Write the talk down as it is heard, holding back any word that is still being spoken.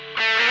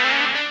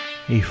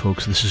Hey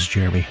folks, this is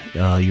Jeremy.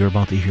 You're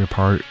about to hear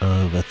part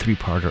of a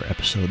three-parter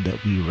episode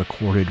that we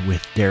recorded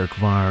with Derek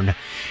Varn.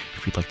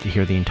 If you'd like to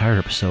hear the entire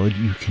episode,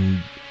 you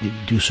can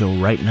do so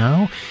right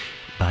now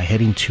by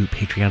heading to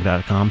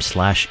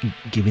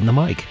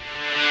patreon.com/givingthemic.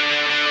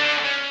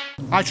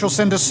 I shall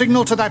send a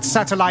signal to that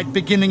satellite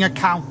beginning a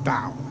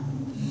countdown.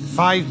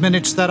 5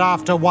 minutes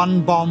thereafter,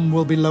 one bomb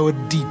will be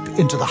lowered deep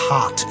into the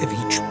heart of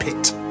each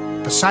pit.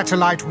 The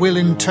satellite will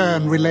in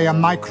turn relay a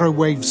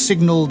microwave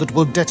signal that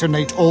will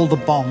detonate all the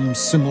bombs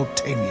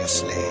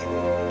simultaneously.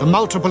 The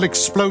multiple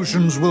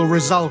explosions will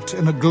result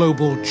in a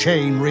global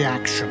chain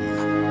reaction.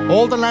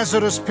 All the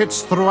Lazarus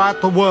pits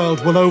throughout the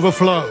world will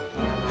overflow.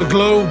 The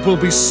globe will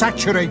be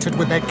saturated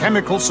with their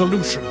chemical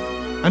solution.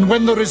 And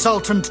when the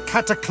resultant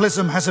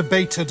cataclysm has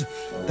abated,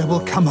 there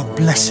will come a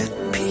blessed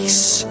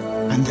peace.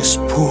 And this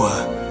poor,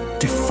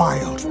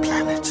 defiled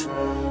planet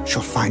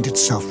shall find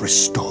itself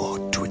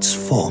restored to its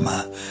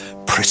former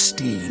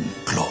pristine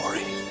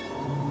glory.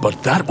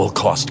 But that will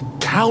cost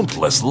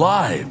countless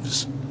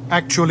lives.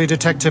 Actually,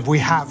 Detective, we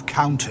have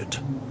counted.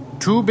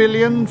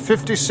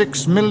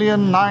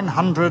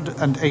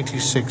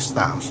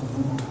 2,056,986,000.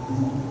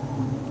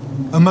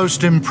 A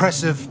most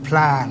impressive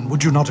plan,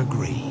 would you not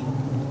agree?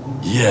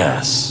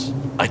 Yes,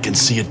 I can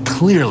see it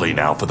clearly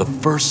now for the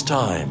first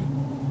time.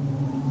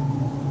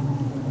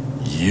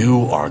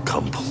 You are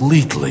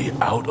completely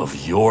out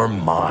of your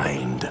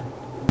mind.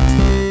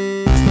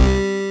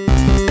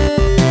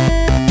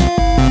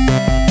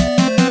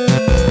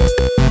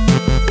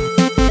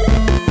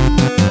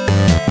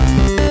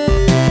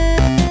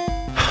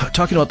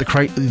 Talking about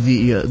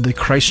the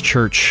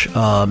Christchurch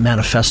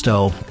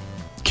manifesto,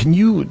 can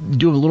you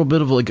do a little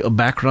bit of like a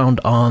background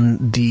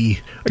on the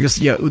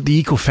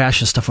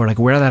eco-fascist stuff, or like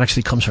where that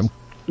actually comes from?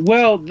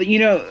 Well,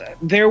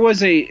 there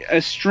was a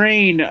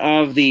strain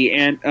of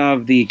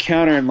the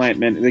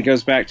counter-enlightenment that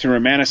goes back to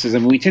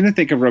Romanticism. We tend to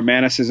think of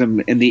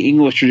Romanticism in the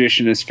English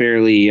tradition as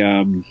fairly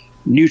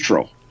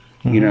neutral.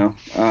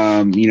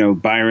 Mm-hmm.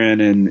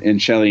 Byron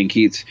and Shelley and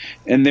Keats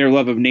and their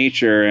love of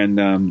nature.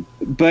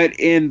 But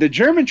in the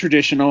German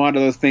tradition, a lot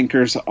of those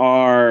thinkers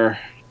are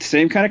the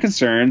same kind of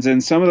concerns.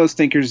 And some of those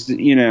thinkers,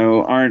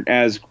 aren't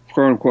as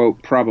quote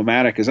unquote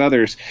problematic as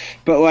others.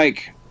 But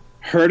like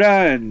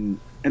Herder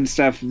and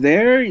stuff,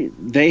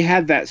 they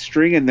had that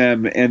string in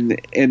them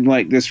and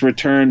like this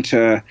return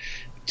to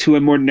a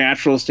more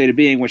natural state of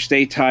being, which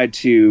they tied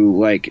to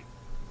like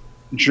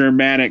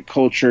Germanic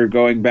culture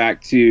going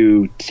back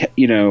to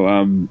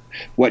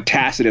what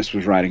Tacitus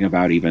was writing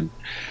about even.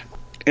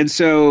 And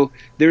so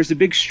there's a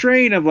big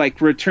strain of like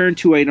return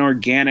to an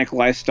organic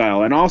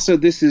lifestyle. And also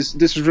this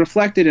is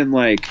reflected in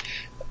like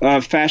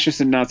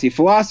fascist and Nazi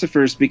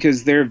philosophers,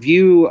 because their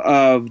view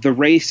of the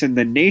race and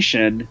the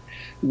nation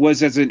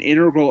was as an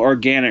integral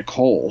organic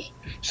whole.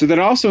 So that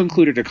also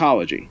included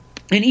ecology.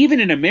 And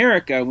even in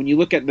America, when you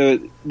look at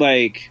the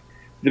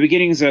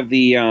beginnings of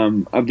the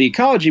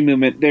ecology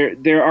movement,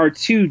 there are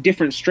two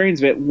different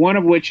strains of it. One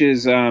of which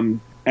is a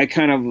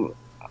kind of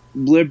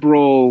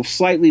liberal,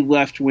 slightly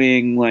left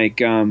wing, like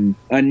a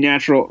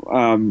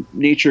natural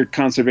nature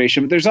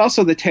conservation. But there's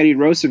also the Teddy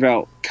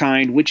Roosevelt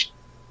kind, which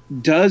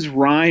does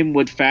rhyme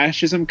with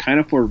fascism, kind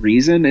of for a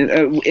reason.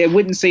 It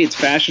wouldn't say it's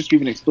fascist, or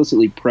even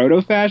explicitly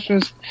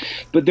proto-fascist,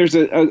 but there's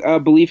a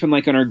belief in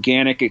like an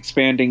organic,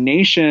 expanding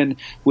nation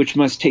which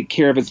must take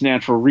care of its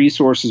natural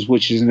resources,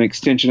 which is an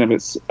extension of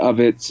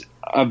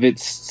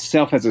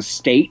itself as a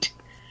state.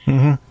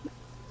 Mm-hmm.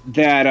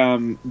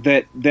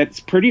 That's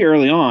pretty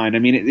early on. I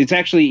mean, it's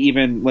actually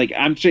even like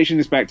I'm tracing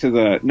this back to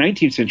the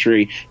 19th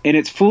century, and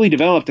it's fully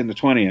developed in the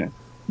 20th.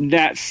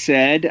 That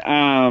said,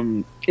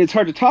 it's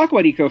hard to talk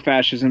about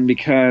eco-fascism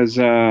because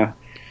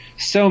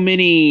so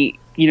many,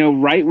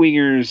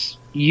 right-wingers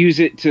use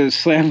it to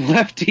slam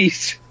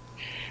lefties.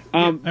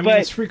 But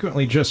it's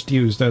frequently just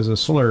used as a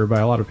slur by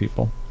a lot of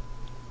people.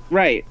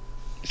 Right.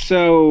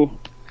 So,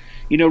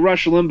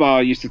 Rush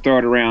Limbaugh used to throw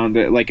it around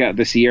like at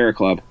the Sierra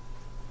Club.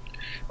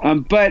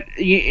 But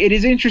it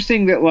is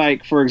interesting that,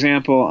 like, for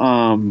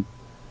example,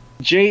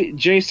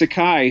 Jay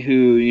Sakai,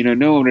 who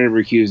no one would ever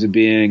accuse of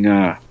being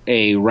a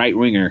right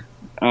winger,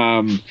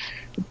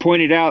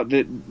 pointed out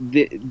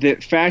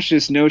that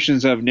fascist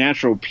notions of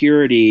natural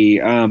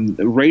purity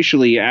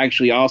racially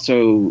actually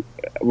also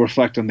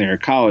reflect on their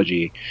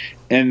ecology,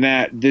 and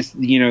that this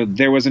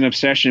there was an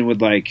obsession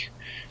with like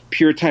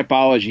pure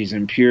typologies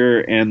and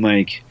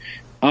like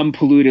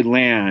unpolluted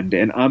land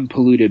and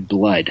unpolluted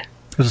blood. I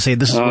was going to say,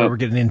 this is where we're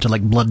getting into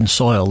like blood and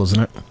soil,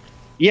 isn't it?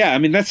 Yeah, I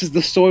mean that's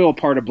the soil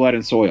part of blood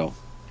and soil.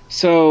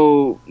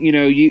 So,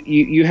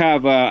 you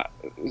have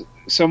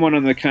someone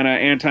on the kind of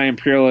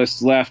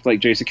anti-imperialist left like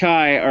Jay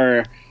Sakai,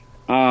 or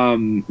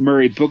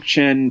Murray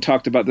Bookchin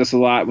talked about this a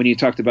lot when he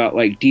talked about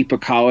like deep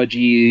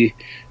ecology.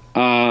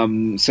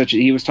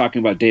 He was talking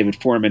about David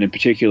Foreman in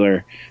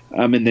particular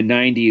in the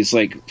 90s,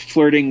 like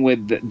flirting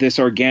with this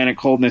organic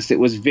wholeness that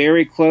was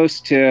very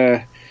close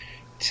to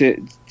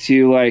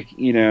like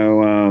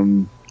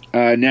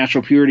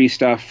natural purity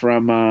stuff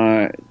from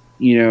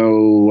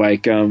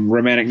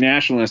Romantic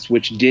nationalists,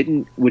 it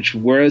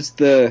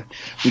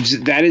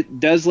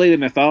does lay the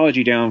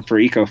mythology down for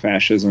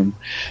ecofascism.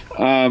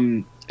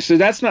 So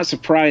that's not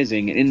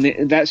surprising,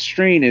 and that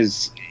strain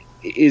is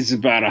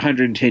about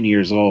 110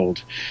 years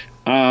old.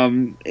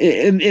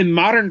 In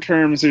modern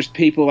terms, there's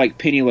people like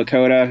Penny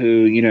Lakota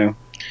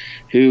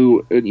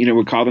who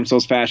would call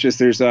themselves fascists.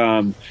 There's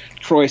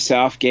Troy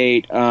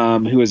Southgate,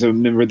 who was a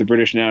member of the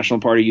British National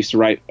Party, used to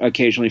write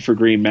occasionally for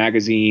Green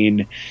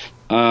Magazine.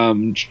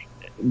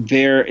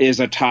 There is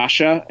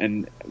Atasha,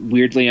 and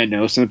weirdly, I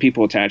know some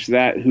people attached to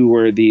that who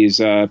were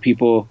these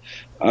people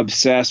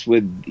obsessed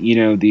with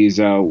these.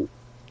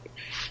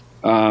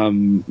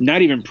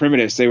 Not even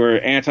primitives. They were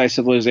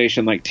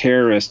anti-civilization, like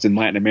terrorists in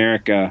Latin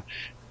America.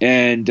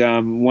 And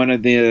one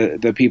of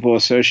the people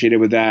associated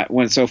with that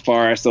went so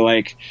far as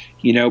to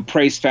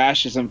praise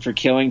fascism for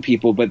killing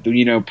people, but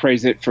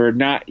praise it for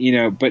not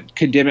but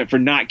condemn it for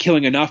not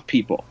killing enough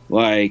people.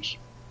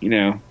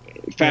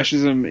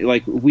 Fascism,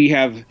 we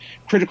have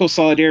critical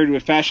solidarity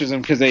with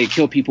fascism because they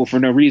kill people for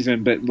no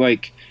reason, but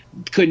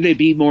couldn't they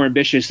be more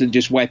ambitious than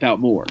just wipe out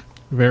more?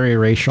 Very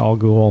Ra's al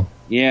Ghul.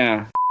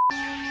 Yeah.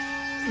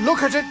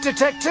 Look at it,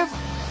 detective.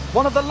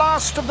 One of the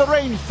last of the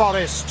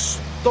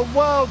rainforests. The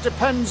world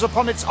depends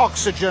upon its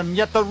oxygen,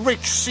 yet the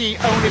rich see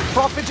only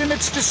profit in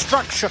its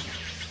destruction.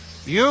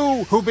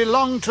 You, who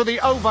belong to the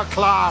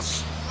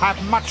overclass,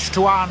 have much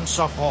to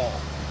answer for.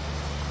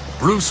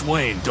 Bruce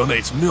Wayne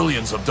donates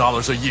millions of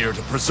dollars a year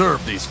to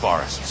preserve these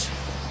forests,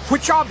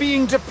 which are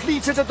being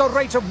depleted at the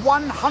rate of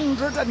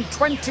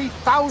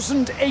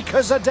 120,000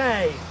 acres a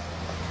day.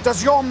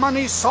 Does your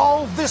money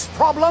solve this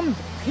problem?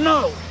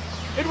 No.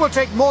 It will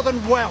take more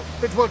than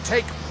wealth. It will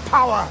take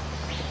power.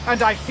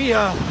 And I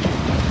fear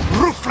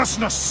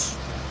ruthlessness.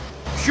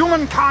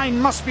 Humankind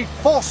must be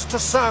forced to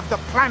serve the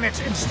planet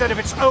instead of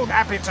its own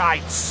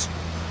appetites.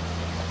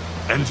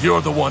 And you're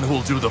the one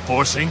who'll do the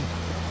forcing?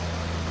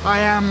 I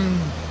am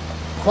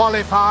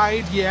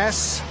qualified,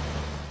 yes.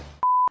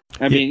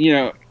 I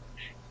mean,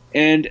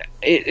 and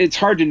it's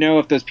hard to know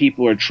if those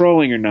people are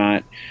trolling or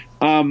not.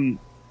 Alain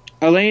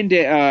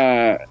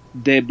de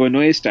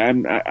Benoist,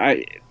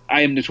 I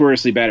am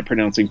notoriously bad at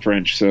pronouncing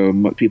French, so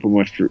people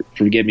must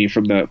forgive me,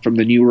 from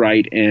the New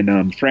Right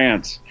in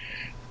France.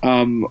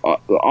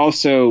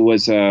 Also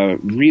was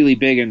really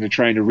big into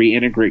trying to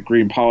reintegrate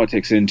green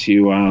politics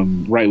into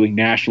right-wing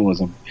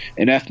nationalism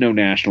and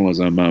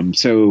ethno-nationalism.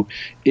 So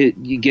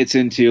it gets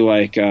into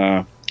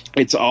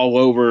it's all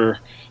over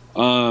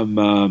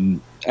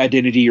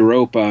Identity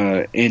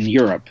Europa in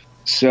Europe.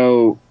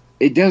 So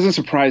it doesn't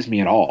surprise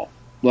me at all.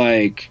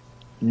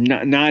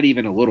 Not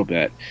even a little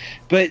bit.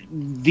 But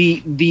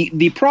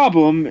the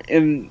problem,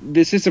 and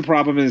this is a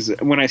problem, is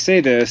when I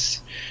say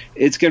this,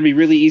 it's going to be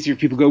really easy for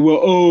people to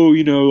go,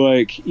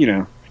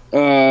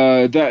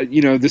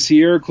 the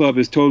Sierra Club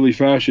is totally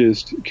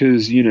fascist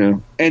because,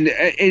 and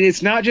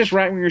it's not just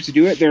right-wingers who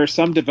do it. There are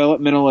some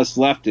developmentalist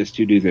leftists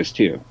who do this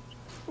too.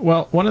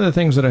 Well, one of the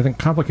things that I think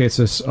complicates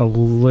this a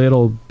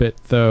little bit,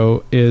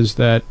 though, is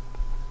that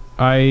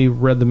I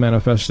read the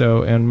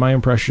manifesto, and my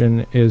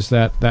impression is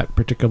that that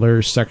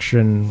particular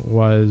section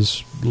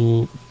was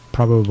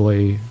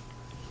probably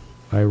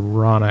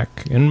ironic,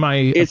 in my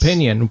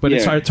opinion, but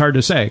it's hard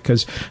to say,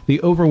 because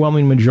the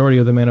overwhelming majority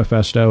of the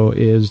manifesto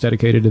is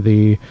dedicated to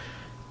the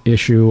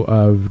issue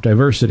of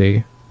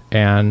diversity,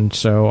 and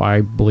so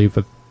I believe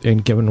that,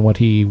 and given what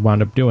he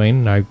wound up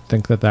doing, I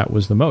think that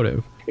was the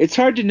motive. It's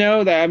hard to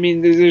know that. I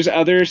mean, there's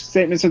other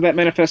statements of that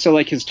manifesto,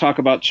 like his talk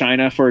about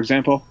China, for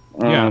example.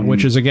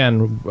 Which is,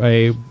 again,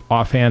 a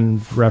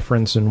offhand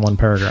reference in one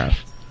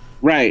paragraph.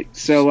 Right.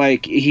 So,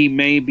 he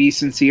may be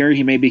sincere,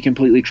 he may be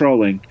completely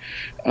trolling.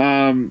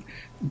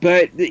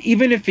 But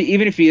even if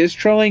he is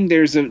trolling,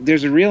 there's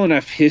a real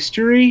enough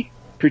history,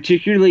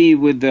 particularly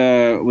with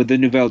the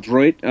Nouvelle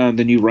Droite,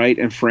 the New Right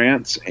in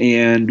France,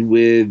 and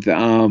with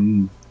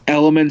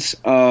elements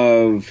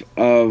of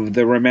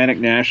the Romantic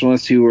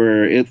nationalists who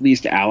were at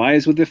least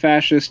allies with the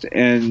fascists,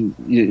 and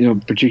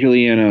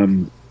particularly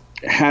in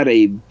had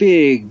a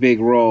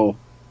big role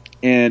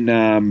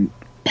in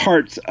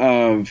parts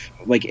of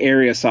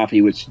Area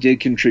Sophie, which did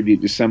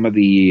contribute to some of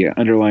the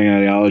underlying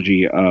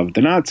ideology of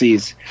the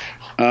Nazis,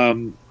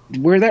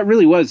 where that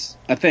really was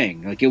a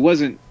thing. It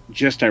wasn't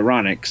just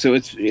ironic. So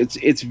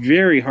it's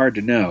very hard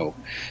to know.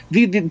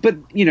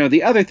 But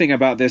the other thing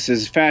about this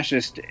is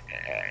fascist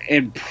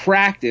in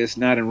practice,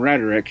 not in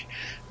rhetoric,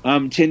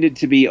 tended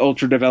to be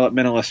ultra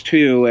developmentalist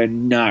too,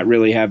 and not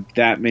really have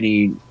that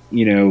many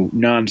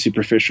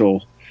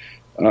non-superficial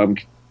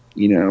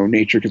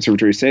nature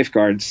conservatory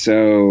safeguards.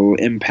 So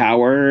in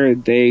power,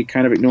 they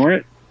kind of ignore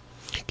it.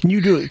 Can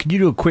you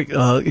do a quick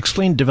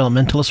explain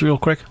developmentalist real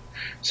quick?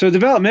 So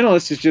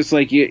developmentalist is just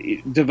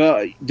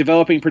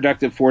developing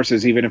productive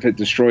forces, even if it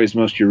destroys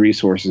most of your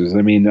resources.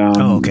 I mean,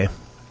 okay.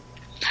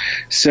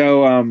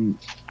 So,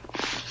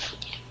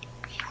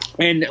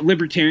 and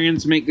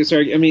libertarians make this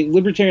argument. I mean,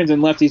 libertarians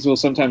and lefties will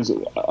sometimes,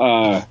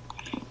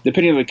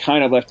 depending on the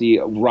kind of lefty,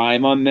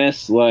 rhyme on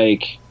this.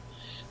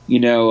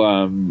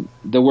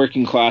 the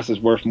working class is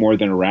worth more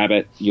than a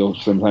rabbit. You'll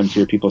sometimes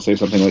hear people say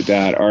something like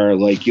that, or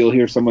like you'll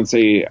hear someone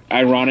say,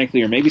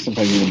 ironically, or maybe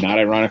sometimes even not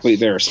ironically,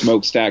 they're a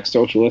smokestack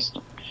socialist.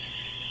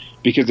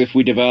 Because if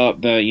we develop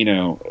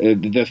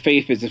the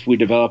faith is if we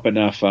develop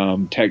enough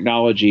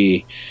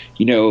technology,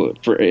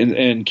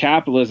 in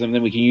capitalism,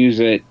 then we can use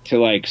it to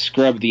like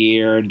scrub the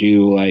air and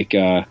do like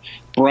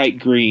bright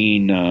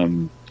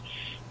green,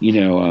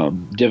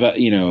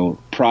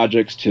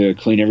 projects to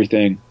clean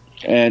everything.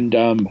 And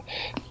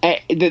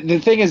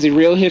the thing is, the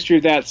real history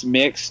of that's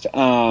mixed.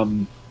 I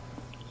was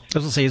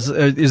gonna say, is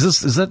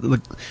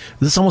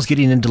this almost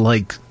getting into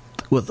like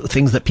with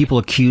things that people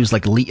accuse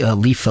like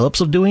Lee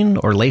Phillips of doing,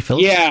 or Leigh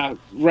Phillips? Yeah,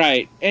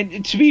 right.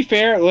 And to be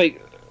fair,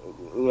 like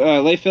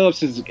Leigh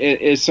Phillips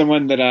is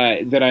someone that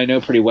I know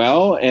pretty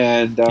well,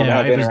 and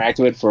I've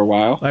interacted with for a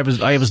while. I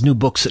have his new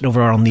book sitting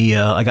over on the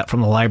I got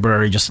from the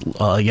library just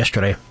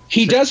yesterday.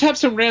 He does have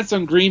some rants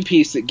on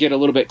Greenpeace that get a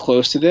little bit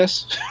close to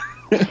this.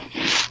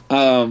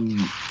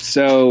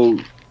 So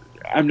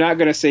I'm not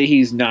going to say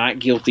he's not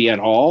guilty at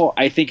all.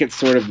 I think it's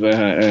sort of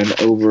an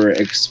over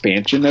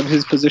expansion of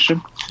his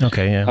position.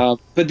 Okay, yeah.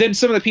 But then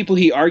some of the people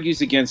he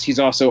argues against, he's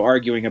also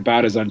arguing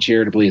about as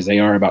uncharitably as they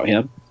are about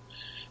him.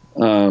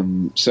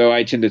 So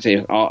I tend to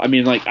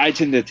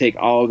take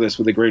all of this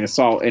with a grain of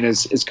salt. And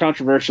as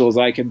controversial as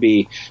I can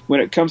be, when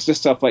it comes to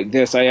stuff like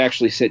this, I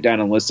actually sit down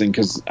and listen,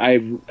 because I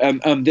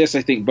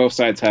think both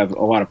sides have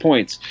a lot of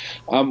points.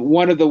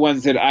 One of the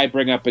ones that I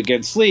bring up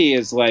against Lee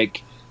is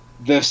like,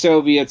 the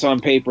Soviets on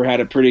paper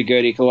had a pretty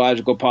good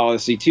ecological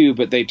policy too,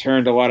 but they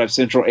turned a lot of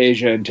Central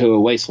Asia into a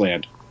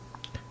wasteland.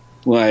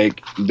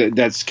 Like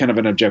that's kind of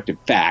an objective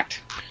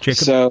fact.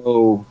 Jacob?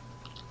 So,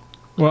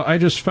 well, I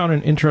just found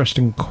an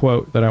interesting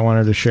quote that I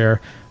wanted to share.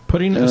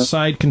 Putting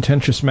aside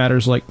contentious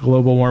matters like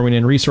global warming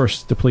and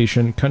resource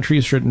depletion,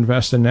 countries should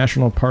invest in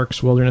national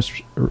parks, wilderness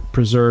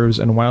preserves,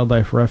 and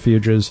wildlife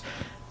refuges,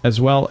 as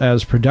well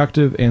as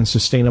productive and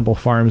sustainable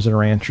farms and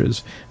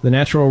ranches. The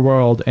natural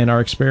world and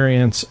our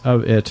experience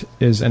of it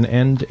is an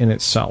end in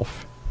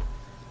itself.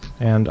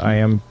 And I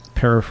am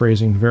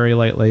paraphrasing very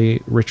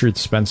lightly Richard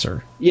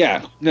Spencer.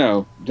 Yeah,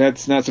 no,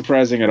 that's not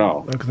surprising at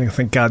all.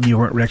 Thank God you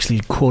weren't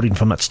actually quoting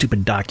from that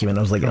stupid document.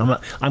 I was like,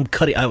 I'm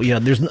cutting out.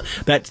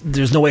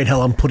 There's no way in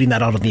hell I'm putting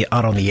that out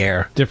on the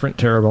air. Different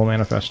terrible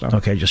manifesto.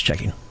 Okay, just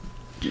checking.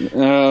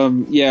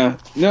 Yeah,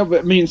 no,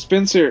 but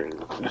Spencer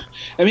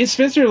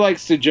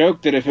likes to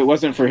joke that if it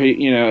wasn't for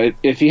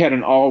if he had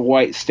an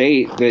all-white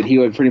state, that he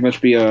would pretty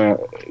much be a like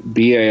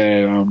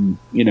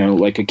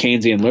a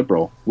Keynesian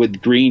liberal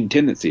with green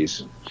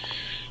tendencies.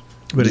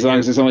 But as long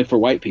as it's only for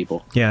white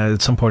people. Yeah,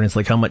 at some point it's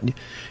like how much.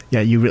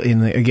 Yeah, you really,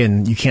 and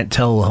again, you can't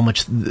tell how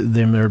much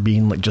them are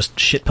being like just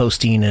shit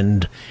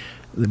posting,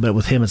 but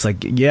with him it's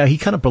like, yeah, he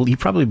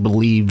probably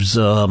believes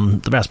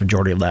the vast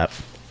majority of that.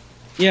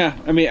 Yeah,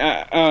 I mean,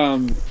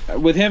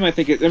 with him, I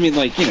think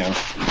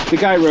the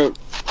guy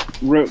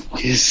wrote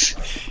his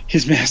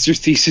master's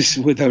thesis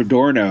with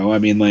Adorno. I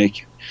mean,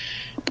 like,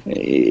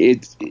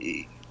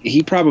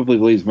 he probably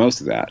believes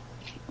most of that.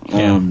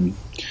 Yeah.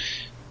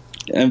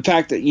 In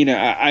fact,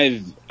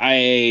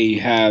 I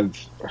have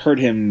heard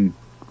him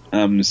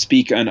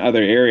speak on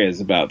other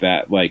areas about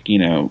that, like,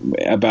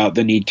 about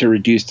the need to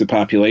reduce the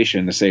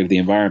population to save the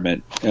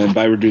environment. And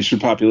by reduce the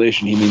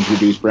population, he means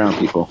reduce brown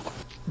people.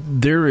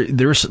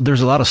 There's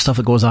a lot of stuff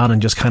that goes on,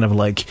 and just kind of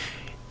like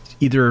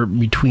either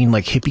between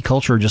like hippie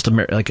culture or just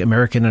like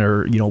American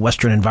or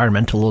Western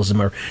environmentalism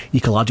or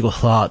ecological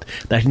thought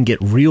that can get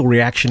real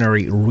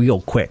reactionary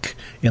real quick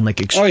and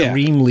like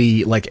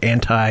extremely like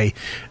anti.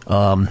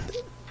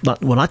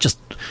 Not just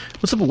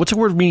what's the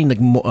word meaning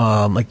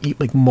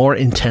like more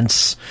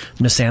intense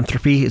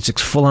misanthropy. It's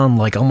full on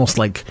like almost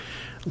like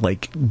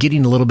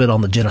getting a little bit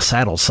on the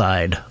genocidal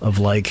side of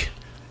like.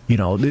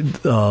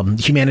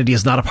 Humanity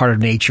is not a part of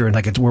nature, and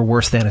like we're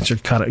worse than it's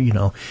kind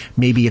of,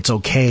 maybe it's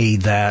okay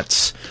that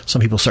some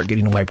people start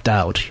getting wiped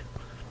out,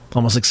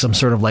 almost like some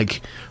sort of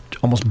like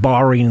almost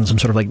borrowing some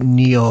sort of like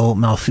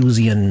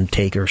neo-Malthusian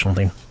take or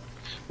something.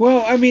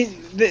 Well, I mean,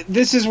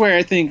 this is where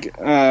I think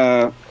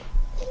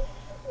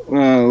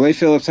Leigh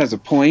Phillips has a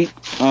point,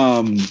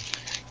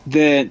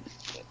 that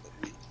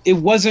it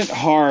wasn't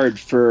hard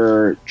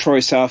for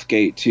Troy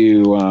Southgate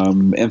to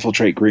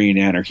infiltrate Green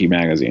Anarchy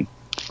magazine.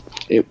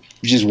 It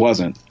just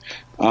wasn't.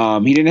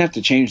 He didn't have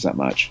to change that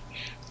much,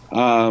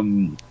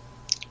 and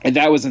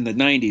that was in the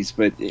 90s.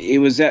 But it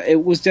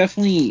was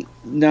definitely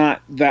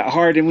not that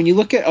hard. And when you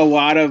look at a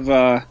lot of,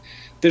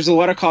 there's a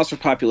lot of calls for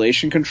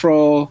population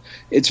control.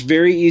 It's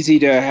very easy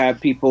to have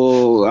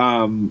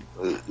people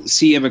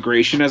see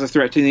immigration as a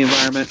threat to the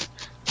environment.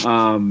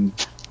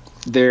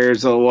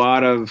 There's a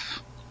lot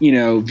of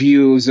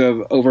views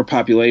of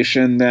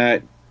overpopulation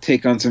that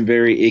take on some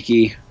very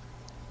icky.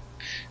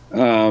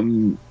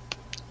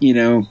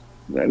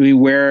 I mean,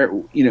 where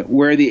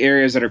are the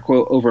areas that are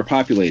quote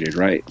overpopulated,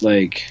 right?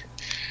 Like,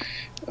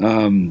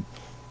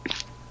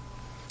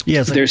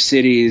 they're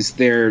cities,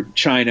 they're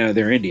China,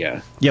 they're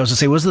India. Yeah, I was gonna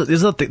say,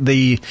 is that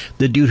the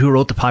dude who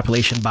wrote the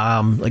population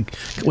bomb? Like,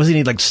 wasn't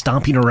he like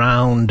stomping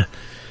around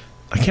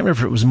I can't remember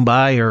if it was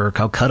Mumbai or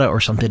Calcutta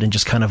or something, and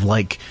just kind of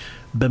like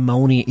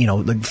bemoaning,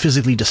 like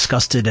physically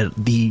disgusted at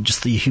the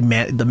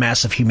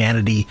massive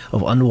humanity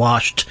of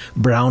unwashed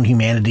brown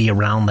humanity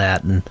around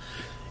that. And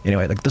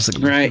anyway, like this,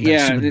 right?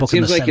 Yeah, it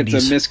seems like 70s.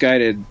 It's a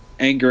misguided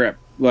anger at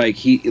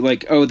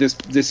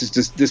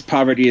this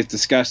poverty is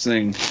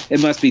disgusting.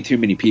 It must be too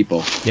many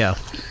people. Yeah,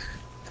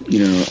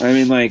 I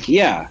mean, like,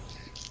 yeah.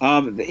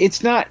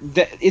 It's not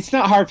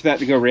hard for that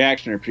to go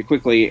reactionary pretty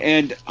quickly,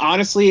 and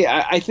honestly,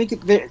 I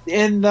think that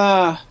in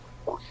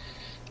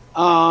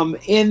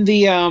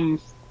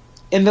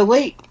the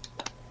late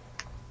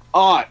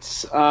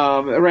aughts,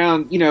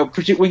 around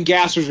when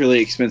gas was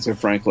really expensive,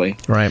 frankly,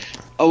 right,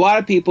 a lot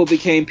of people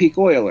became peak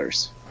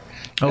oilers.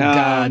 Oh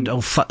God!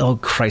 Oh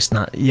Christ!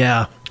 Not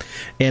yeah.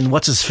 And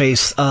what's his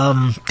face?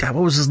 God, what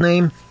was his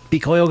name?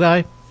 Peak oil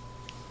guy.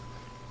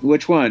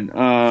 Which one?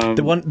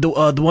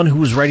 The one who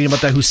was writing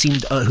about that, who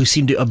seemed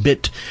a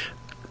bit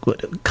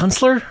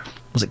Kunstler?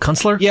 Was it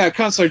Kunstler? Yeah,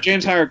 Kunstler,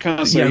 James Howard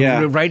Kunstler.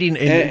 Yeah, writing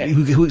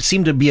who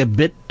seemed to be a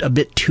bit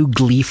too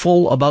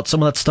gleeful about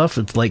some of that stuff.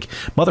 It's like,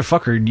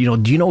 motherfucker, do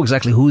you know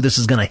exactly who this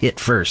is going to hit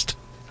first?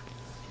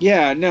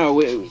 Yeah,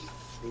 no,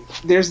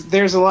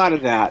 there's a lot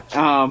of that.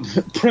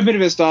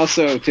 Primitivists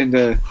also tend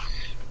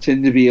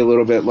to be a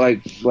little bit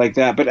like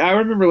that. But I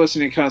remember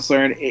listening to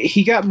Kunstler, and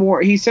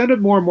he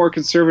sounded more and more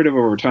conservative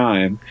over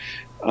time.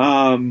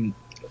 There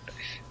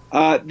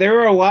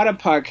were a lot of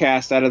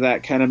podcasts out of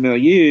that kind of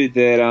milieu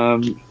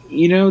that,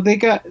 they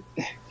got,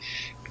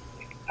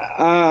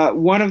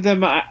 one of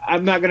them,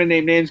 I'm not going to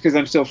name names because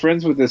I'm still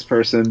friends with this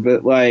person,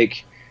 but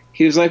like,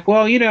 he was like,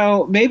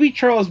 well, maybe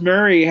Charles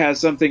Murray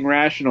has something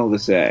rational to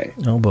say.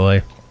 Oh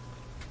boy.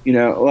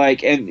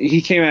 And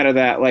he came out of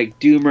that, like,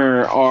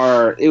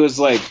 Doomer it was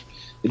like,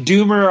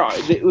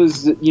 Doomer, it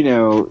was,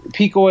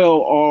 peak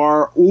oil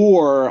R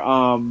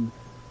or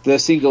the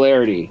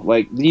Singularity.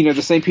 Like, the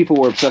same people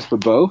were obsessed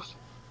with both.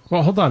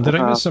 Well, hold on. Did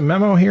I miss a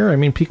memo here? I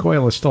mean, peak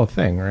oil is still a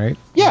thing, right?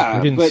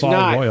 Yeah, but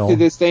not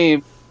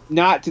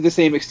to the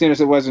same extent as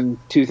it was in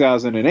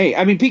 2008.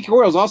 I mean, peak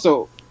oil is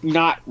also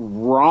not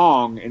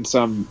wrong in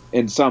some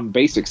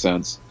basic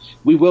sense.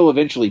 We will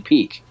eventually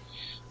peak,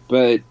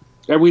 and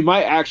we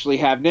might actually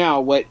have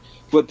now what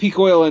peak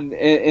oil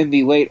in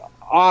the late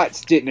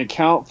aughts didn't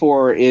account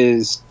for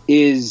is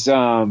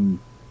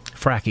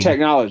fracking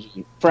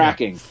technology,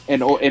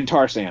 and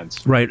tar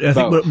sands. Right. I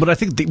think, but I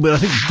think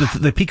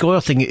the peak oil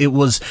thing, it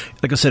was,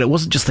 like I said, it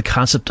wasn't just the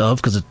concept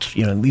of, because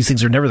these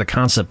things are never the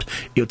concept.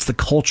 It's the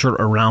culture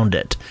around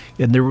it.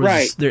 And there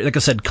was, like I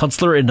said,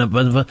 Kunstler and a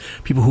bunch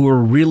of people who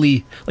were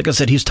really, like I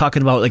said, he's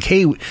talking about like,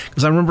 hey,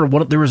 because I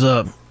remember there was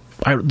a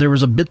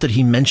bit that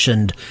he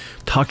mentioned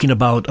talking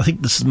about, I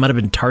think this might have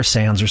been tar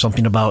sands or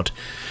something about.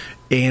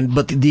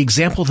 But the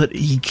example that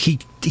he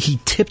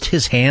tipped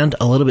his hand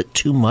a little bit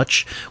too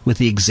much with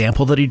the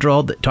example that he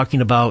drew,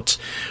 talking about,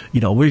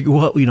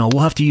 we'll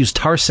have to use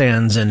tar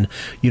sands and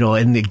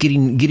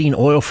getting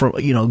oil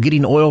from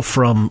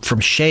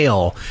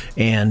shale,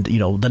 and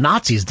the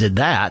Nazis did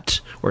that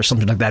or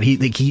something like that.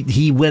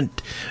 He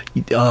went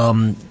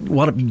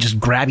just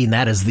grabbing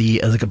that as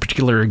like a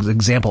particular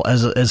example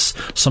as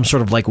some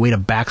sort of like way to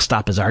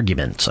backstop his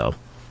argument. So.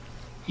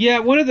 Yeah,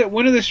 one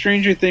of the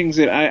stranger things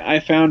that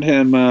I found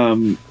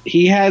him,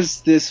 he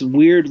has this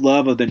weird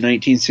love of the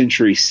 19th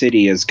century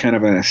city as kind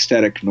of an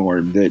aesthetic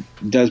norm that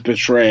does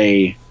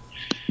betray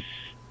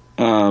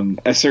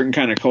a certain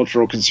kind of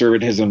cultural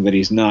conservatism that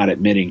he's not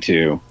admitting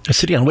to. A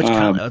city on which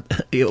continent?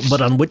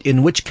 But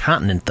in which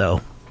continent,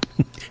 though?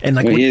 And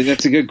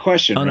that's a good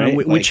question. Right?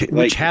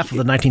 Which half of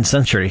the 19th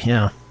century?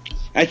 Yeah,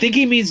 I think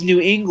he means New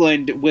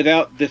England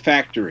without the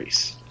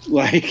factories.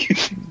 Like,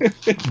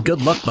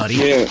 good luck, buddy.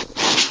 Yeah.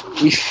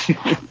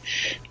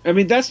 I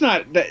mean,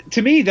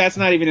 to me, that's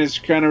not even as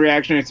kind of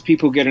reactionary as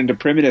people get into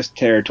primitive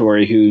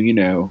territory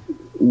who,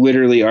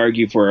 literally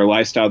argue for a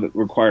lifestyle that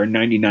require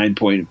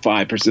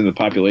 99.5% of the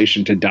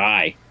population to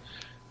die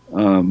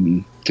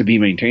to be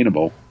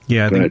maintainable.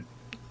 Yeah, and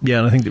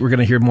I think that we're going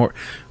to hear more,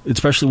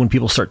 especially when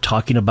people start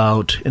talking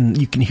about, and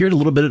you can hear it a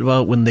little bit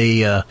about when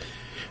they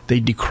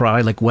decry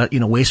like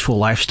wasteful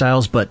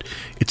lifestyles, but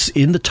it's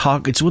in the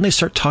talk. It's when they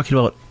start talking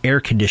about air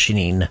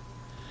conditioning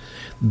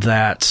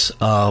that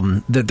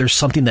there's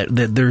something that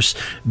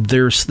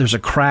there's a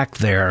crack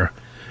there,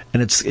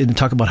 and it's in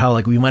talk about how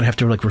like we might have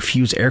to like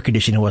refuse air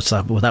conditioning and what's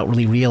up without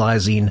really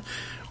realizing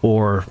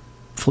or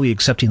fully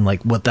accepting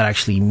like what that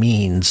actually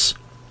means.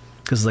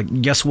 Because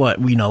like, guess what?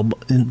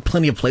 In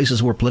plenty of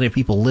places where plenty of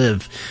people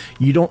live,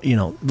 you don't,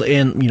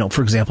 and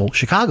for example,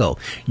 Chicago,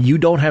 you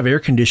don't have air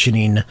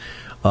conditioning,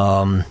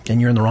 and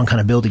you're in the wrong kind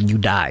of building, you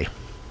die.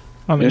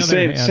 On the other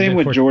hand, same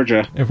with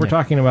Georgia. If we're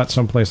talking about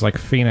someplace like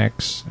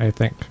Phoenix, I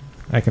think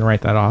I can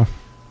write that off.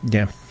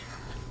 Yeah.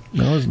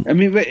 I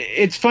mean, but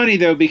it's funny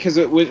though, because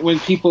when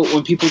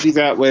people do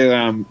that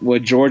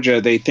with Georgia,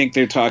 they think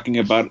they're talking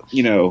about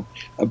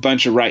a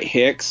bunch of right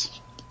hicks,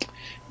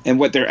 and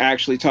what they're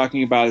actually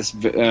talking about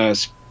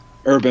is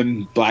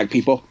urban black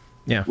people.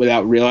 Yeah.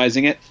 Without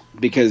realizing it.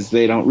 because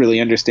they don't really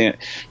understand.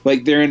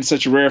 Like, they're in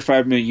such a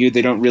rarefied milieu,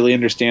 they don't really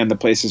understand the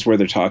places where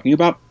they're talking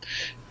about.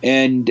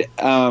 And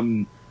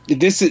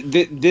this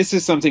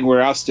is something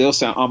where I'll still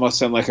almost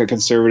sound like a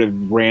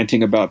conservative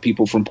ranting about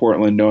people from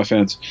Portland, no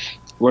offense,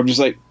 where I'm just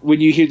like,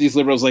 when you hear these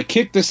liberals like,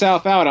 kick the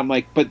South out, I'm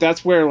like, but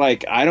that's where,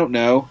 like, I don't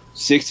know,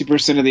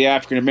 60% of the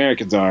African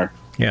Americans are.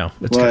 Yeah.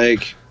 It's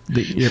like...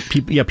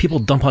 people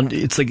dump on.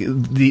 It's like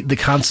the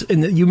concept.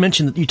 And you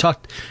mentioned that you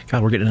talked.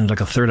 God, we're getting into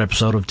like a third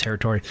episode of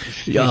territory.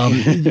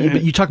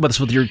 You talk about this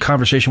with your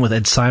conversation with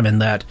Ed Simon.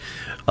 That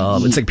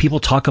it's like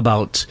people talk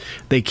about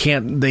or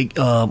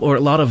a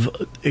lot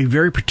of a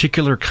very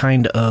particular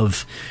kind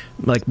of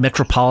like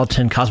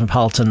metropolitan,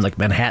 cosmopolitan, like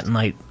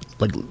Manhattanite,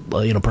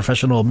 like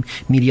professional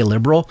media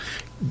liberal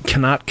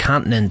cannot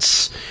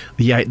countenance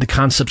the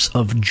concepts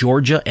of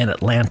Georgia and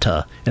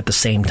Atlanta at the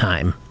same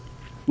time.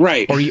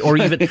 Right. Or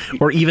check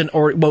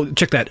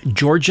that.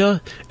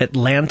 Georgia,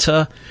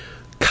 Atlanta,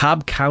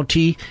 Cobb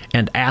County,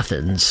 and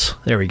Athens.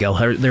 There we go.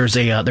 There's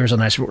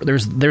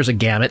a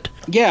gamut.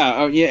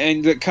 Yeah,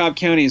 and the Cobb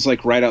County is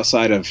like right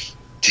outside of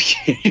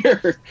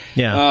Decatur.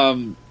 Yeah.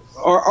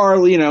 Or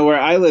where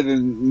I live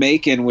in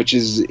Macon, which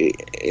is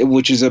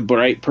a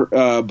bright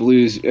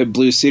blue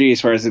city as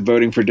far as the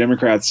voting for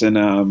Democrats, and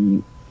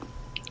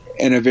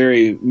a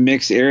very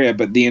mixed area,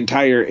 but the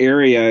entire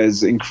area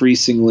is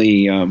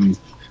increasingly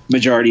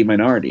majority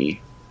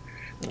minority,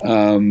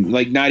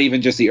 like not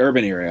even just the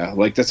urban area.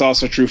 Like that's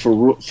also true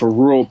for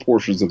rural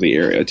portions of the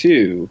area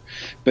too,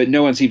 but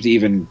no one seems to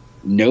even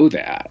know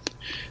that.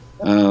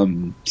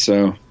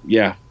 So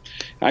yeah,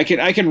 I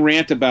can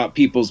rant about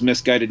people's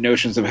misguided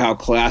notions of how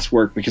class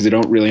work because they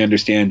don't really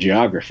understand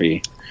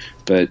geography,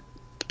 but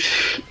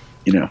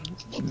yeah,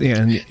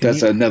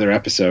 that's another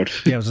episode.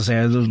 Yeah, I was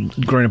going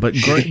to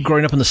say,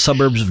 growing up in the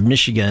suburbs of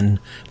Michigan,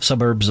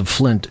 suburbs of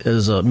Flint,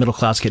 as a middle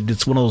class kid,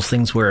 it's one of those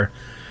things where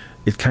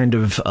it kind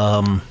of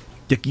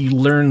you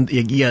learn.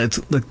 Yeah, it's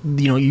like,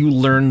 you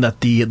learn that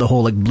the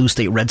whole like blue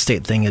state red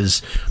state thing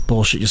is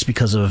bullshit just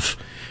because of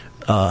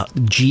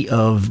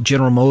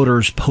General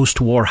Motors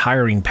post-war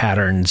hiring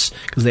patterns,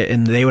 because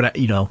they would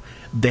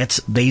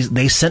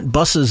they sent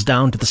buses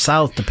down to the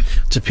south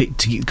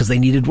because they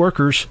needed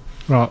workers.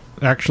 Well,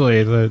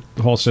 actually, the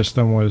whole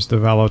system was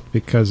developed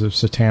because of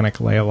satanic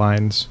ley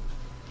lines.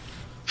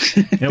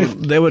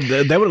 That would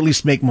at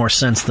least make more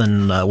sense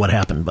than what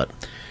happened. But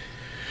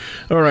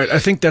all right, I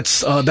think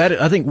that's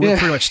that. I think we're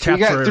pretty much tapped.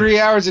 We got 3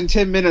 hours and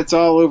 10 minutes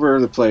all over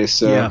the place.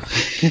 So. Yeah.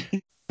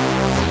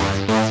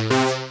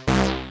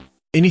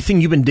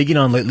 Anything you've been digging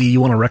on lately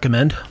you want to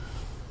recommend?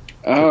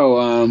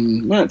 Oh,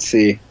 let's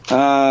see.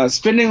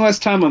 Spending less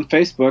time on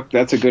Facebook.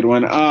 That's a good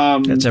one.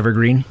 That's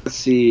evergreen. Let's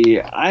see.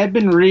 I've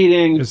been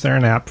reading. Is there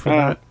an app for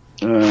that?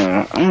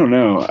 I don't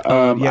know.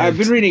 I've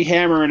been reading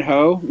Hammer and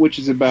Hoe, which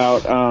is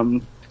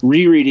about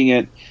rereading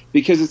it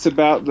because it's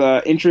about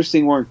the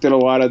interesting work that a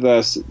lot of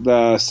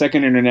the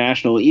Second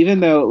International, even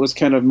though it was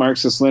kind of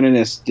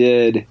Marxist-Leninist,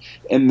 did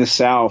in the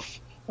South,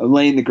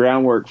 laying the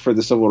groundwork for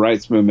the civil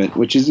rights movement,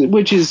 which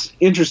is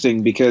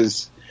interesting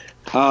because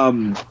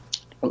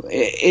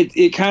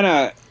it kind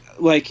of,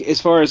 like, as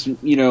far as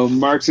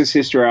Marxist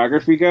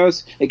historiography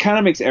goes, it kind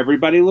of makes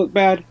everybody look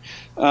bad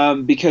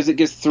because it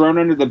gets thrown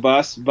under the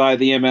bus by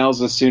the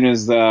MLs as soon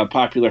as the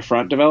Popular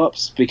Front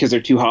develops because they're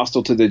too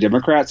hostile to the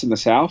Democrats in the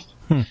South,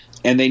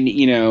 and they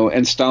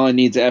and Stalin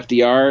needs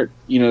FDR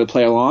to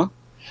play along.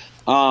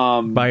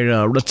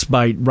 That's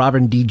by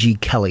Robin D.G.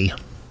 Kelly.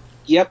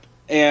 Yep.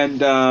 And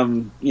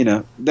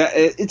that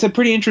it's a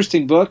pretty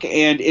interesting book,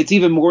 and it's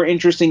even more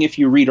interesting if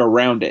you read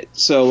around it.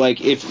 So,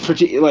 like,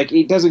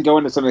 it doesn't go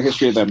into some of the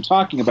history that I'm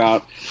talking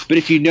about, but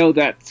if you know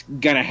that's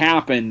gonna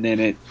happen,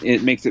 then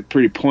it makes it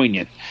pretty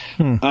poignant.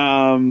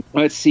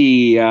 Let's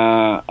see,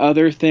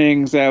 other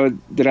things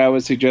that I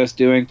would suggest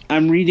doing.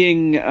 I'm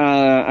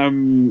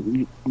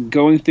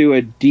going through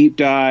a deep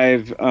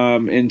dive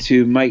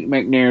into Mike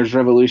McNair's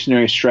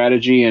revolutionary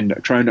strategy and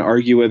trying to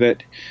argue with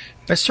it.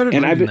 I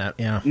started reading that,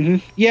 yeah.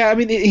 Mm-hmm. Yeah, I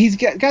mean, he's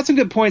got some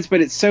good points,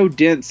 but it's so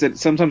dense that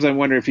sometimes I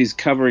wonder if he's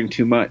covering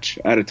too much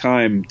at a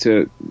time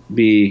to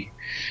be,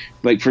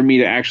 like, for me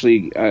to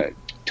actually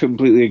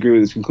completely agree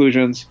with his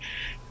conclusions.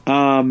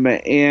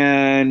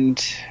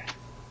 And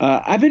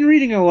I've been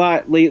reading a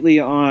lot lately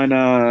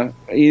on,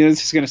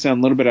 this is going to sound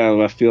a little bit out of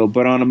left field,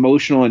 but on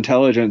emotional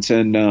intelligence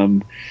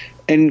and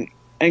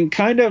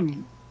kind of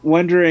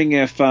wondering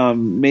if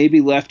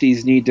maybe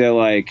lefties need to,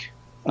 like,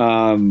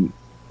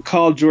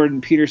 call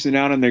Jordan Peterson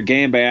out on their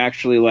game by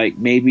actually, like,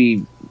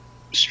 maybe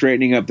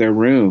straightening up their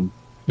room.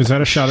 Is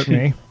that a shot at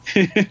me?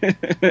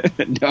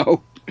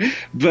 No,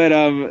 but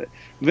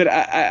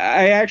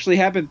I actually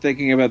have been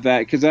thinking about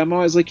that because I'm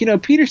always like,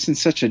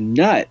 Peterson's such a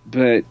nut,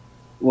 but,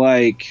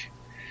 like,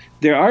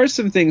 there are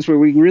some things where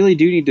we really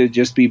do need to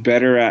just be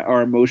better at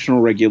our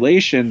emotional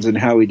regulations and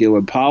how we deal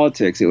with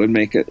politics. It would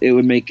make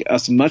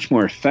us much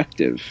more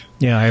effective.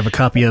 Yeah, I have a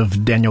copy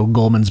of Daniel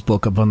Goleman's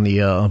book up on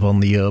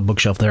the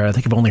bookshelf there. I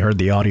think I've only heard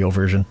the audio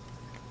version.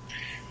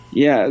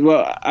 Yeah,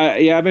 well,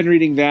 I've been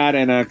reading that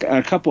and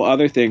a couple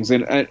other things,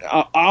 and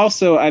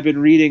also I've been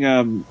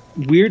reading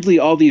weirdly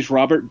all these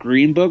Robert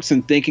Greene books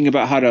and thinking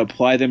about how to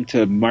apply them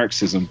to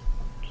Marxism.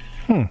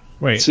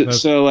 Wait,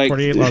 so like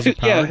 48 Laws of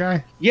Power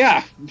guy?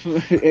 Yeah,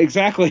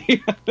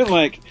 exactly.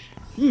 Like,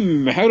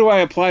 how do I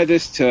apply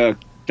this to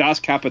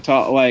Das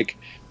Kapital? Like,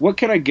 what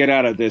can I get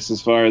out of this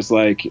as far as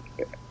like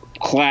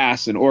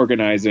class and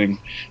organizing?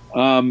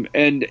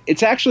 And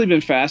it's actually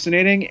been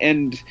fascinating.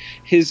 And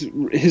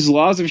his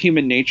Laws of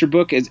Human Nature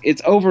book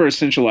it's over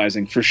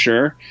essentializing for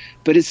sure,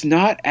 but it's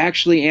not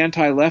actually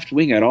anti-left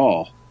wing at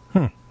all.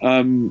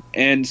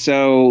 And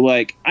so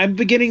like I'm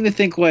beginning to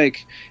think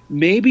like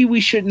maybe we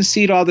shouldn't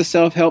cede all the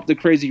self-help to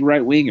crazy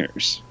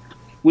right-wingers,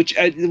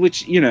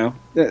 which you know,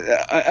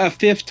 a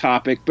fifth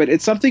topic, but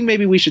it's something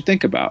maybe we should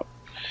think about.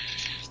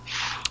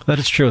 That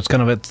is true. It's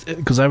kind of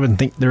because I've been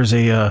think there's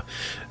a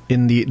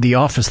in the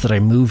office that I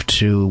moved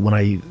to when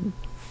I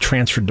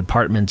transferred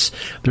departments.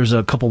 There's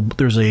a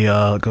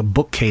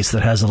bookcase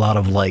that has a lot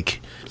of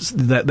like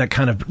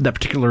that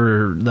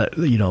particular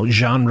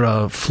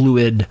genre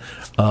fluid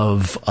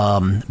of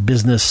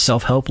business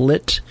self-help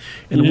lit.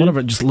 And one of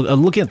it, I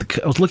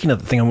was looking at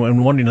the thing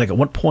and wondering like at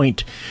what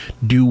point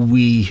do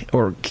we,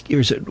 or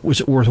was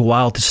it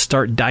worthwhile to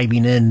start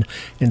diving in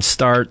and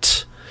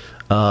start.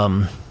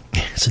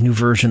 It's a new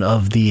version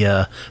of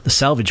the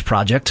Salvage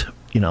Project.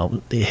 You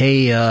know,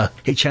 hey,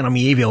 Channel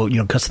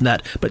Mieville, custom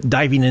that, but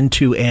diving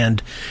into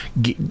and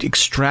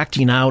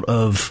extracting out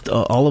of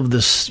all of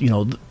this,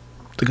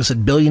 like I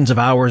said, billions of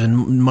hours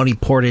and money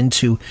poured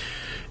into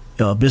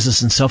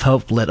business and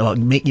self-help.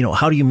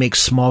 How do you make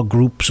small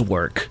groups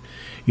work?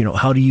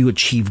 How do you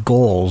achieve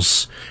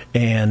goals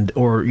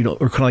or kind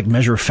of like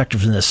measure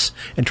effectiveness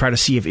and try to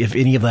see if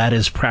any of that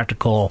is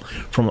practical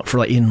for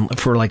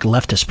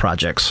leftist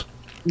projects.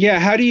 Yeah,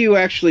 how do you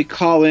actually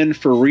call in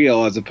for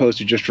real as opposed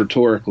to just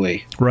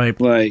rhetorically? Right.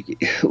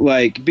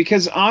 Like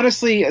because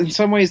honestly, in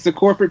some ways, the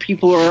corporate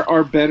people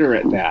are better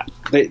at that.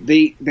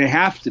 They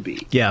have to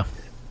be. Yeah.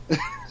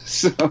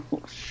 So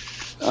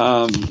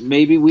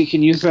maybe we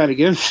can use that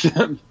against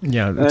them.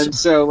 Yeah. And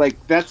so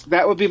like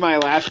that would be my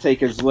last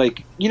take is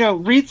like,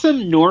 read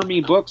some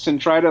normie books and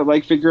try to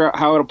like figure out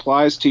how it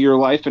applies to your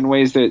life in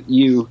ways that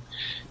you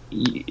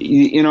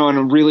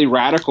in really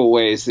radical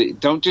ways.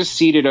 Don't just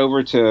cede it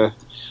over to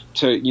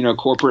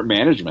corporate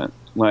management.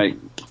 Like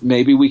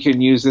maybe we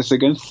can use this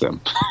against them.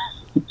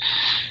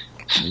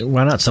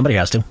 Why not? Somebody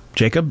has to.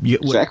 Jacob,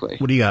 exactly.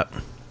 What do you got?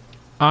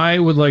 I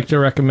would like to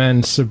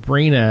recommend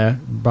Sabrina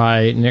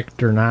by Nick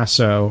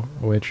Dernasso,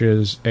 which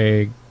is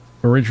a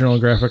original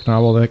graphic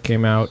novel that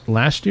came out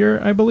last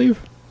year, I believe.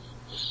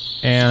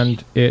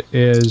 And it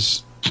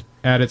is,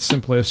 at its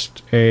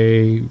simplest,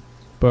 a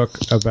book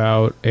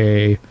about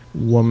a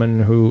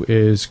woman who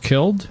is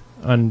killed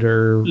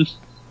under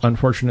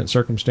unfortunate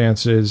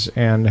circumstances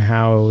and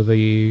how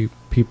the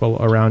people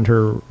around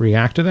her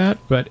react to that.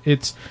 But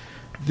it's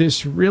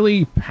this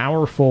really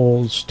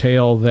powerful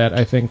tale that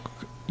I think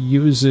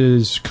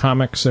uses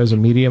comics as a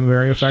medium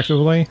very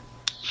effectively.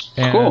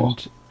 And cool.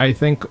 I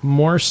think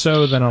more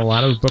so than a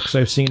lot of books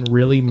I've seen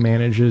really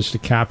manages to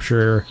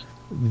capture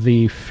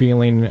the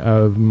feeling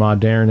of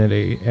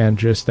modernity and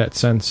just that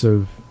sense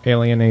of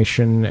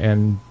alienation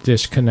and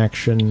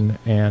disconnection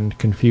and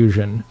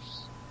confusion.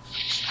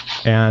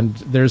 And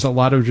there's a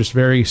lot of just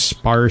very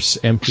sparse,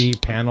 empty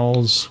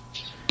panels,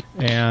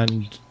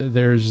 and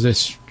there's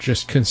this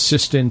just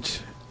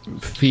consistent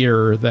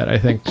fear that I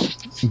think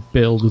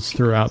builds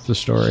throughout the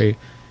story.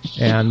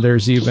 And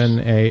there's even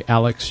a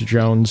Alex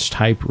Jones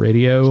type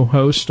radio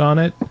host on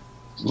it.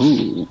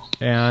 Ooh.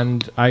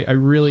 And I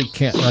really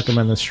can't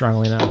recommend this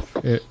strongly enough.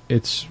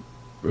 It's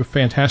a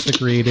fantastic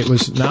read. It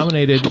was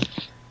nominated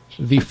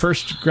the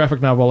first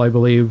graphic novel, I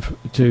believe,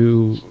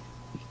 to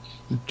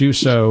do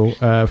so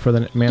for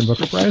the Man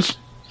Booker Prize.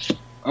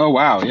 Oh,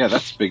 wow. Yeah,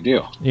 that's a big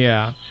deal.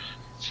 Yeah.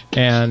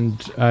 And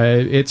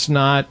it's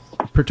not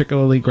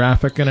particularly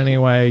graphic in any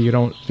way. You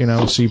don't,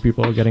 see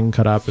people getting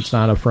cut up. It's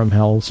not a From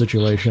Hell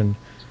situation.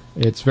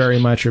 It's very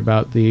much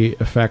about the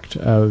effect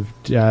of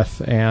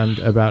death and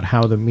about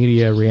how the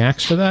media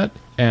reacts to that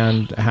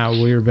and how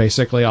we're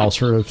basically all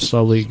sort of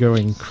slowly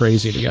going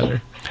crazy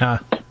together.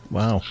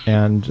 Wow.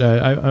 And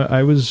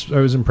I was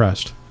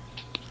impressed.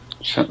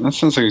 That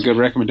sounds like a good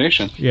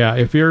recommendation. Yeah,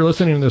 if you're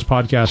listening to this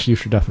podcast, you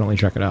should definitely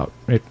check it out.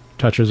 It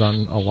touches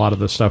on a lot of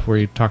the stuff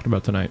we talked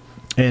about tonight.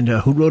 And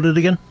who wrote it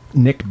again?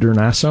 Nick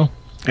Dernasso.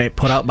 Hey,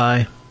 put out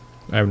by?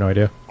 I have no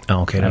idea.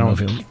 Oh, okay. I don't know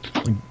if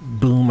it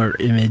Boom or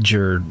Image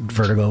or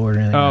Vertigo or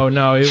anything. Oh,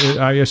 no.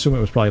 I assume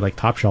it was probably like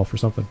Top Shelf or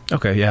something.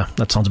 Okay, yeah.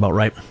 That sounds about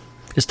right.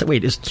 It's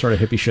sort of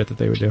hippie shit that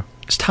they would do.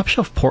 Is Top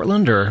Shelf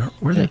Portland or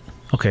where are they?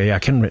 Okay, yeah, I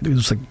can.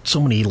 There's like so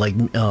many like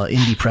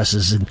indie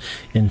presses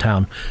in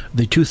town.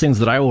 The two things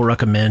that I will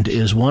recommend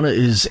is one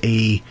is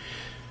I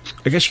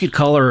guess you could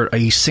call her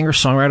a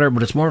singer-songwriter,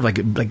 but it's more of like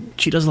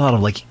she does a lot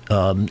of like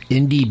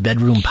indie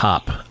bedroom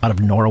pop out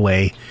of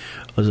Norway.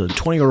 There's a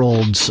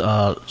 20-year-old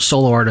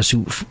solo artist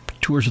who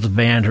tours with a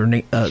band. Her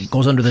name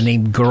goes under the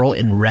name Girl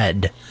in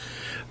Red.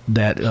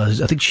 that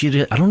I think she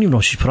did. I don't even know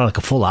if she put out like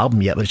a full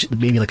album yet, but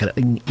maybe like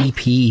an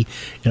EP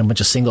and a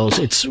bunch of singles.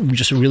 It's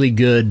just really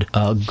good,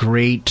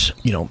 great,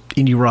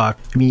 indie rock.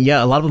 I mean,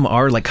 yeah, a lot of them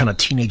are like kind of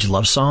teenage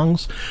love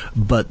songs,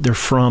 but they're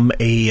from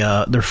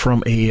a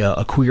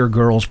queer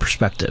girl's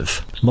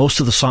perspective. Most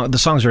of the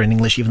songs are in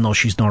English, even though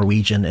she's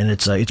Norwegian, and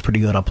it's pretty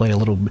good. I'll play a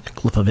little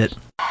clip of it.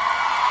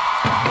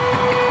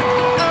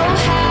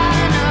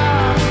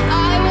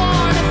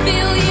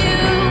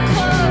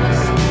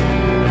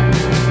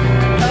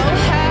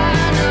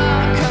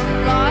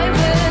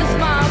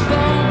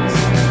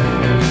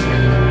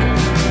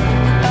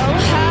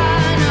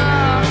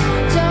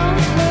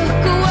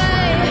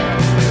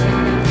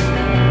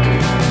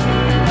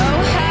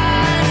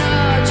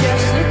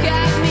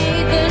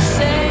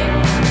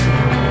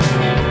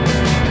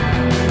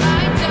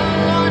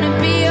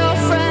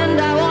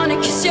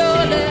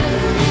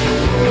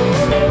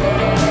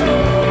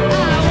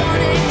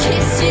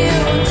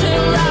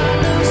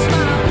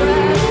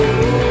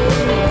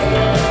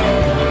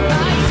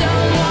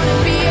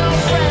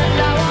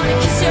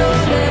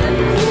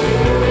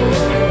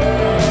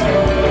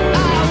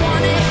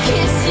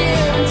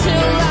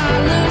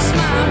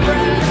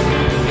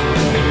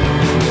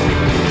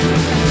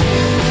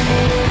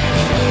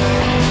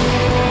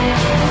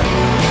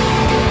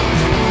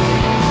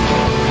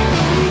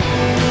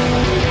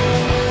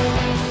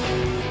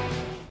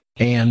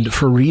 And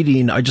for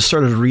reading, I just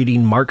started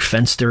reading Mark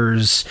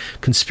Fenster's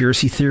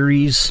Conspiracy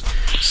Theories,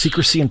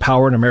 Secrecy and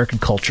Power in American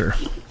Culture,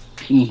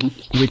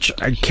 which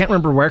I can't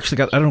remember where I actually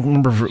got. I don't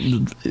remember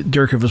if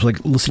Derek, if it was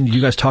like listening to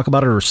you guys talk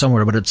about it or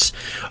somewhere, but it's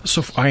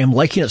so I am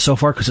liking it so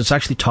far because it's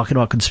actually talking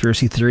about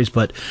conspiracy theories,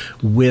 but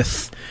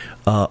with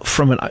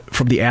from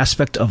the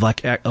aspect of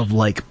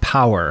like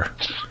power.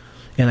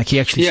 And like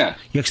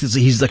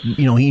he's like,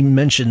 he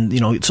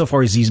mentioned, so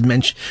far he's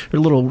mentioned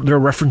there are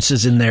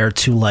references in there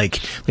to like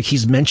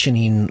he's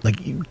mentioning, like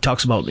he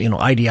talks about,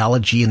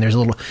 ideology, and there's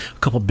a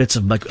couple bits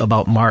of like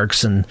about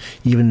Marx, and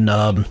even,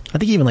 I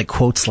think he even like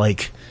quotes I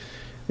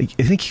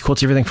think he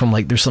quotes everything from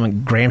like, there's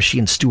some Gramsci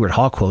and Stuart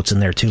Hall quotes in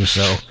there too.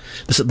 So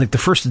this is like the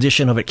first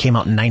edition of it came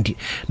out in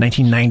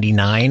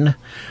 1999. And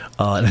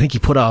I think he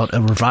put out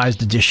a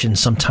revised edition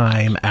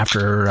sometime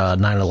after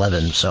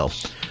 9/11. So,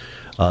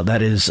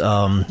 that is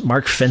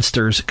Mark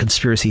Fenster's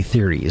Conspiracy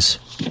Theories.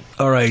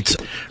 All right,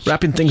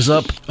 wrapping things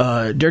up.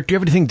 Derek, do you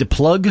have anything to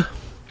plug?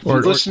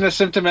 Listen to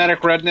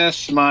Symptomatic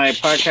Redness, my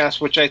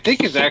podcast, which I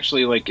think is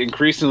actually like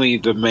increasingly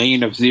the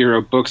main of Zero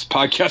Books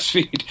podcast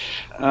feed.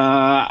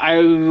 I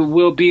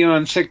will be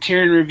on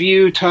Sectarian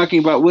Review talking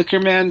about Wicker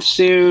Man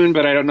soon,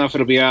 but I don't know if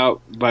it'll be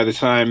out by the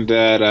time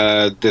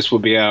that this will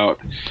be out.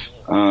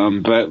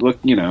 But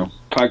look,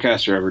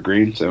 podcasts are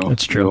evergreen, so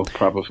that's true. You'll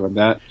probably find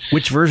that.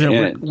 Which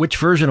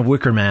version of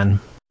Wicker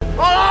Man?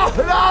 Oh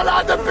no!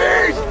 Not the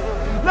beast!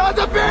 Not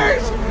the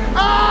beast!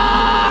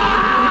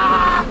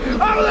 Ah!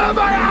 Oh,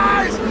 my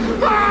eyes!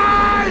 My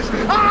eyes!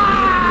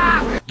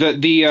 Ah!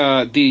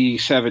 The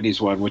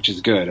 70s one, which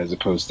is good, as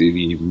opposed to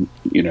the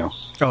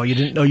Oh, you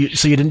didn't? Oh,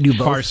 so you didn't do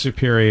both? Far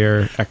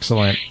superior,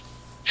 excellent.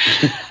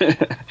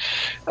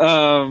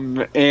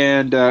 No,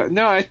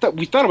 I thought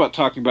we thought about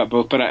talking about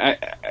both, but I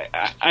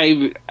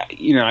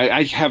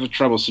have a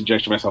trouble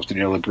subjecting myself to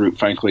Neil LaBrute,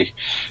 frankly.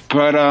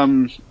 But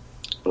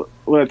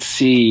let's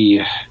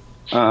see.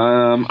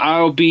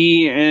 I'll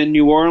be in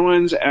New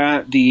Orleans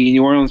at the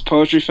New Orleans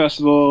Poetry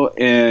Festival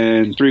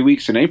in 3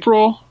 weeks in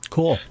April.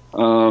 Cool.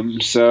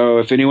 So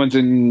if anyone's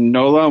in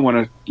NOLA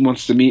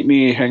wants to meet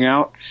me, hang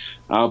out,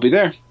 I'll be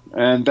there.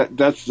 And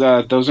that's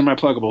those are my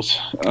pluggables.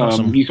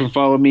 Awesome. You can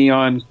follow me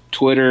on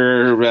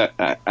Twitter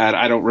at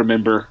I don't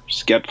remember,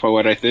 Skep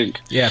Poet, I think.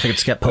 Yeah, I think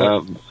it's Skep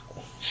Poet.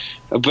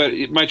 But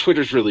my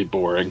Twitter's really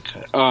boring.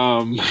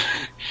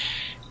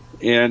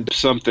 And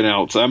something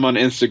else. I'm on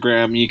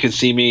Instagram. You can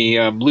see me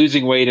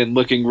losing weight and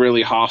looking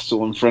really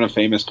hostile in front of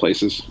famous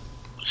places.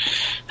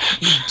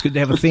 It's good to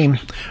have a theme.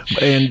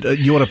 And do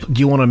you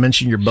want to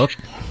mention your book?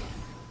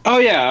 Oh,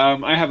 yeah.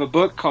 I have a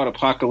book called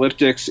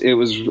Apocalyptics. It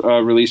was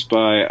released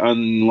by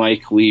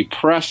Unlikely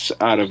Press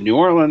out of New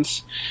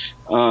Orleans.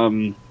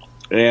 And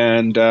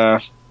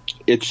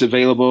it's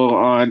available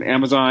on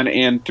Amazon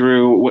and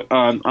through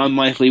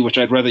Unlikely, which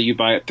I'd rather you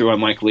buy it through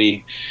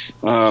Unlikely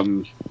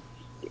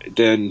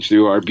than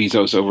through our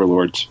Bezos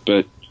overlords.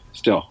 But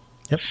still,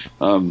 yep.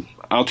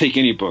 I'll take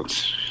any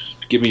books.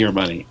 Give me your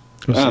money.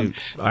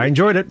 I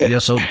enjoyed it. Yeah,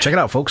 so check it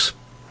out, folks.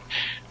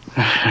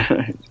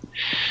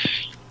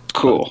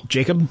 Cool.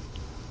 Jacob?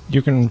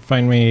 You can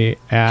find me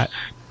at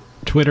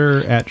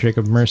Twitter at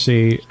Jacob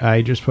Mercy.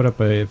 I just put up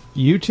a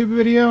YouTube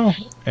video,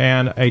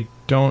 and I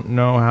don't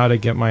know how to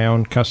get my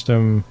own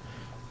custom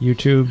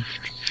YouTube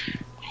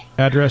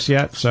address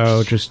yet,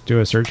 so just do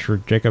a search for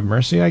Jacob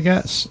Mercy, I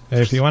guess.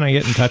 If you want to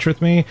get in touch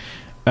with me,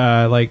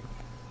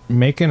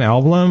 make an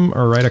album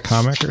or write a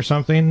comic or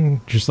something,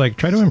 just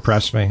try to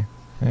impress me.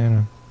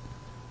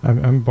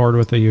 I'm bored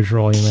with the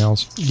usual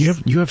emails.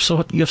 You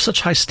have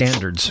such high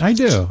standards. I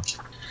do.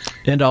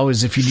 And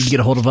always, if you need to get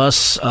a hold of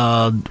us,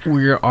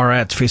 we are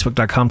at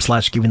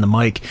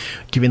facebook.com/givingthemic,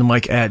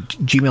 givingthemic at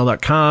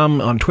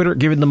gmail.com, on Twitter,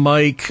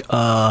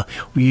 givingthemic.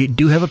 We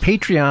do have a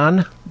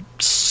Patreon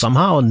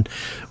somehow, and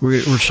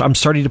I'm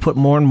starting to put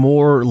more and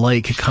more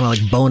like kind of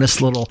like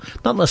bonus little,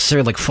 not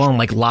necessarily like fun,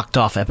 like locked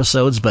off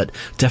episodes, but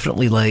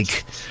definitely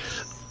like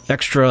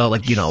extra,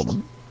 like, you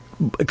know,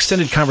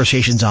 extended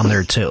conversations on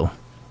there too.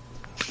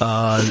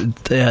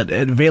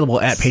 Available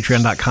at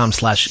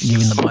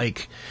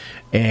patreon.com/givingthemic.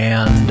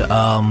 And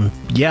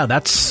yeah,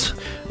 this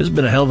has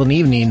been a hell of an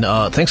evening.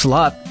 Thanks a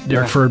lot,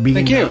 Derek, for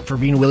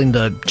being willing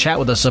to chat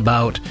with us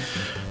about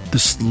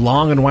this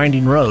long and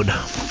winding road.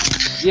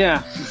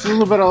 Yeah, it's a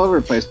little bit all over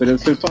the place, but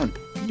it's been fun.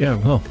 Yeah,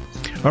 well,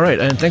 all right,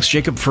 and thanks,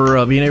 Jacob,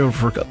 for being able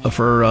for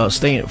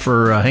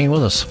hanging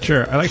with us.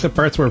 Sure, I like the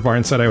parts where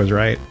Varn said I was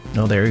right.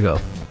 Oh, there you go.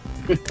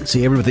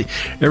 See,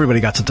 everybody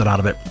got something out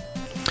of it.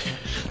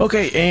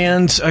 Okay,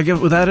 and I guess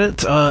with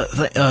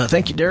that,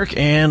 thank you, Derek,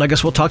 and I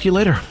guess we'll talk to you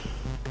later.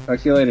 Talk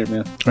to you later,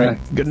 man. All right.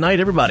 Good night,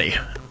 everybody.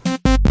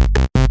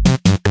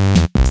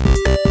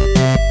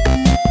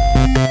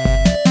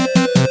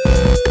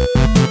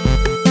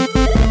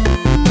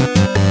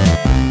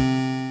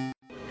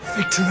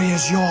 Victory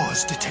is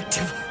yours,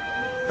 detective.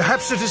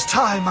 Perhaps it is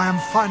time I am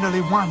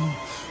finally one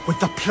with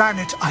the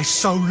planet I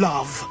so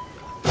love.